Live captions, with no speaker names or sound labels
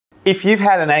If you've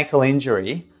had an ankle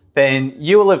injury, then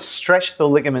you will have stretched the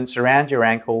ligaments around your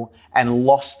ankle and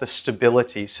lost the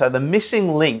stability. So the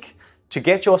missing link to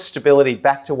get your stability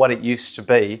back to what it used to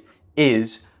be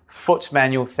is foot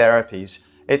manual therapies.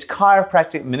 It's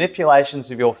chiropractic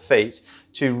manipulations of your feet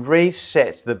to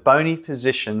reset the bony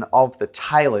position of the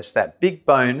talus, that big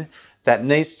bone that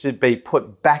needs to be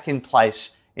put back in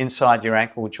place inside your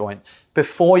ankle joint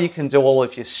before you can do all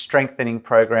of your strengthening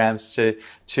programs to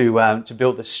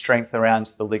build the strength around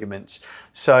the ligaments.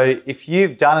 So if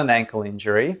you've done an ankle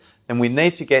injury, then we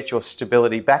need to get your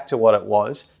stability back to what it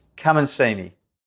was. Come and see me.